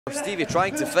Stevie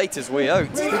trying to fight his way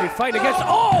out. Stevie fighting against.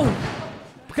 Oh!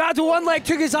 Ricardo one leg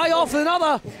took his eye off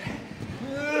another.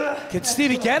 Can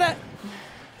Stevie get it?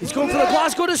 He's going for the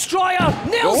Glasgow Destroyer.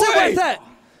 Nails it with it.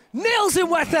 Nails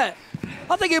him with it.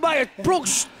 I think he might have broke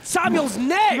Samuels'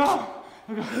 neck.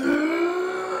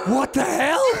 What the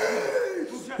hell?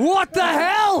 What the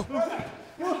hell?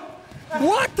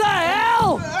 What the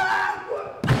hell?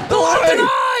 The London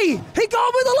Eye! He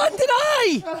got with the London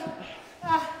Eye!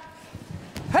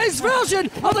 His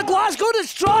version of the Glasgow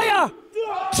Destroyer!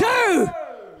 2!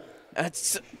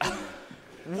 It's...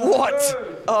 What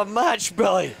a match,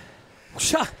 Billy!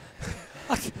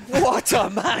 What a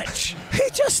match!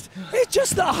 It's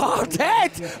just the hard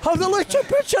head of the Lucha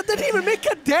Butcher didn't even make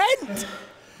a dent!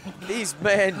 These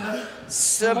men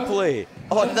simply,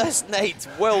 on this night,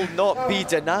 will not be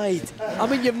denied. I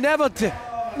mean,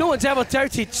 no one's ever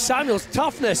doubted Samuel's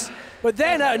toughness, but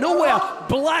then out of nowhere,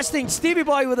 blasting Stevie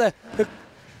Boy with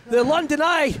the London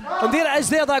Eye, and there it is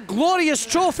there, that glorious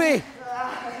trophy.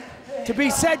 To be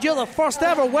said, you're the first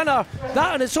ever winner.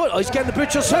 That on its own. Oh, he's getting the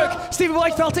Butcher's hook. Stevie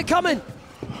Boy felt it coming.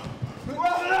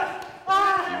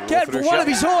 Get for one of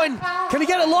his own. Can he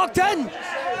get it locked in?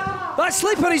 That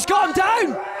sleeper, he's got him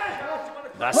down.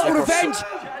 Little revenge.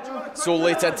 So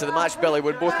late into the match, Billy,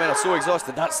 when both men are so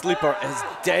exhausted, that sleeper is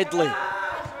deadly.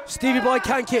 Stevie Boy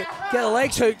can't get the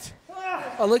legs hooked.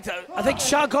 I think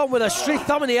Sha got him with a straight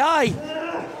thumb in the eye.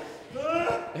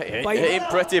 It ain't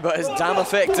pretty, but it's damn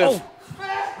effective. Oh.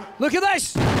 Look at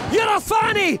this! You're a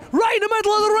fanny! Right in the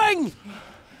middle of the ring!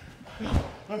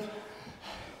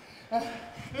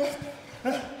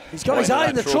 He's got his eye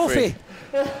on the trophy.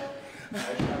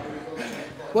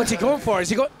 What's he going for? Is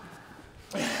he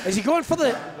going for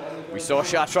the... We saw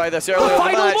Sha try this earlier The in the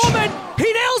final match. moment!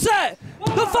 He nails it!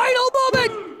 The final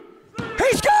moment!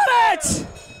 He's got it!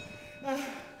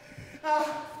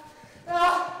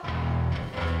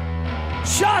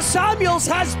 Sha Samuels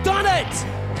has done it!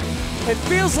 It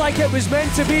feels like it was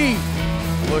meant to be.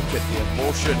 Look at the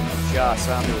emotion of Sha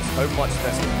Samuels, how much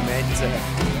this meant to him,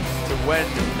 to win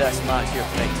this match here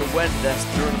tonight, to win this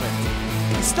tournament.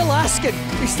 He's still asking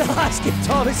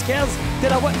Thomas Kells,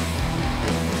 did I win?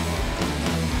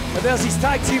 And there's his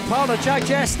tag team partner, Jack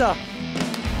Jester.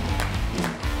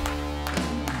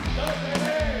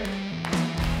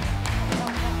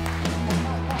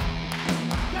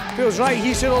 Feels right,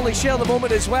 he should only share the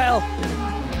moment as well.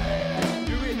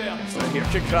 Here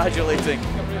congratulating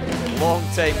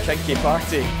long-time Kinky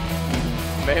Party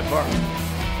member,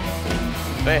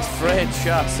 best friend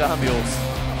Sha Samuels.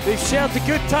 They've shared the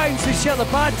good times, they've shared the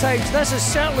bad times. This is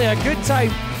certainly a good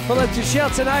time for them to share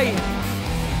tonight.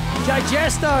 Jack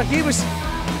Jester, he was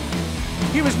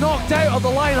knocked out of the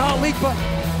Lionheart League, but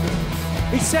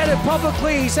he said it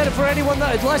publicly, he said it for anyone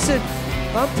that had listened.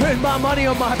 I'm putting my money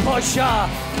on my boss Sha.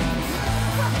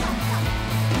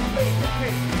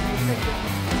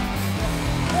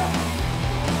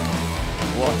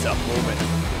 What a moment.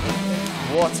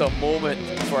 What a moment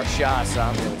for Sha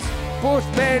Samuels. Both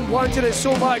men wanted it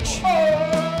so much.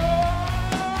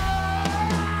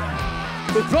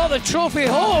 They brought the trophy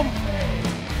home.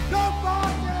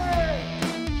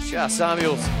 Sha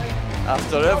Samuels,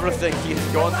 after everything he has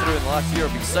gone through in the last year,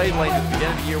 being sidelined at the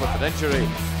beginning of the year with an injury.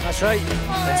 That's right.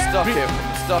 And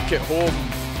stuck at home,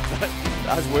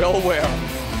 as we all were,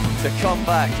 to come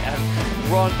back and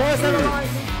run through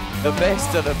the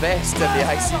best of the best in the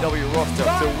ICW roster,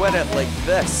 to win it like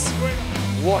this.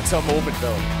 What a moment,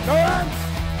 though. Go on!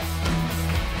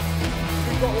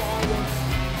 We got what I want.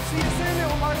 See you soon,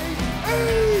 little money.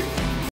 Hey!